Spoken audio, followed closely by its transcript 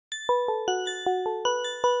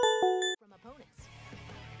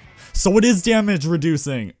So it is damage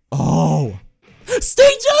reducing. Oh.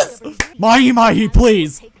 Stages! Mahi Mahi,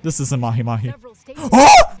 please. This isn't Mahi Mahi.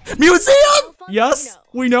 Oh! Museum! Yes,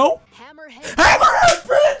 we know. Hammerhead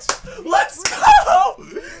Bridge! Let's go!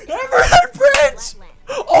 Hammerhead Bridge!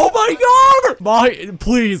 Oh my god! Mahi,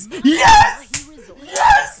 please. Yes!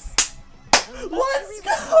 Yes! Let's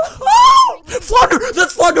go! Oh! Flounder!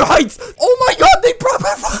 That's Flounder Heights! Oh my god, they brought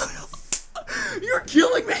my Flounder! You're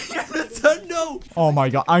killing me, Nintendo! Oh my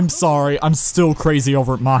god, I'm sorry. I'm still crazy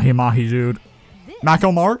over Mahi Mahi, dude.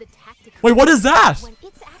 Mako Mart? Wait, what is that?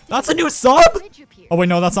 That's a new sub? Oh wait,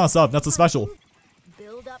 no, that's not a sub. That's a special.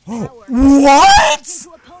 What?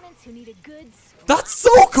 That's so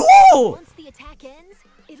cool!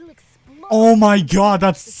 Oh my god,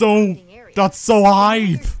 that's so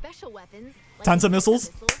hype. Tenta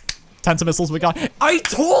missiles? Tenta missiles we got. I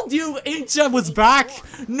told you Inkjet was back!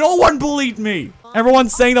 No one believed me!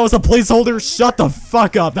 Everyone's saying that was a placeholder. Shut the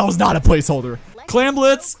fuck up. That was not a placeholder. Clam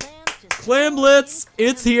Blitz. Clam Blitz.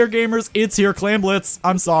 It's here, gamers. It's here, Clam Blitz.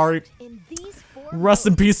 I'm sorry. Rest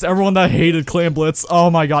in peace to everyone that hated Clam Blitz. Oh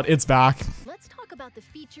my god, it's back. Let's talk about the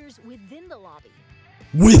features within the lobby.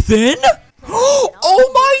 Within?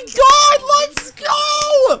 Oh my god, let's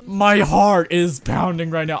go! My heart is pounding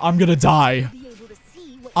right now. I'm gonna die.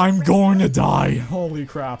 I'm going to die. Holy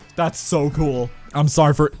crap. That's so cool. I'm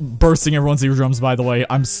sorry for bursting everyone's eardrums, by the way.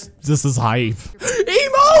 This is hype.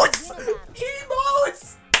 Emotes!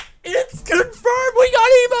 Emotes! It's confirmed we got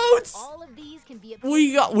emotes!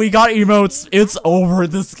 We got emotes. It's over.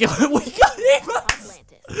 This game. We got emotes.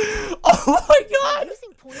 Oh my god!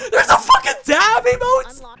 There's a fucking dab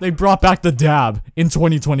emotes! They brought back the dab in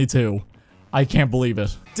 2022. I can't believe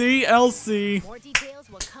it. DLC.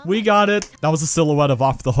 We got it. That was a silhouette of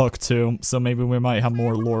Off the Hook too, so maybe we might have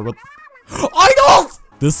more lore with idols!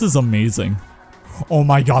 This is amazing. Oh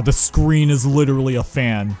my god, the screen is literally a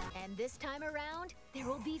fan. And this time around, there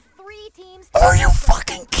will be 3 teams. Are you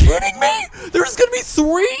fucking kidding me? There's gonna be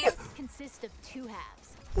 3? Consist of 2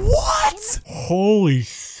 halves. What? Holy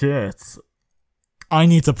shit. I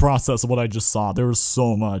need to process what I just saw. There was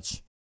so much.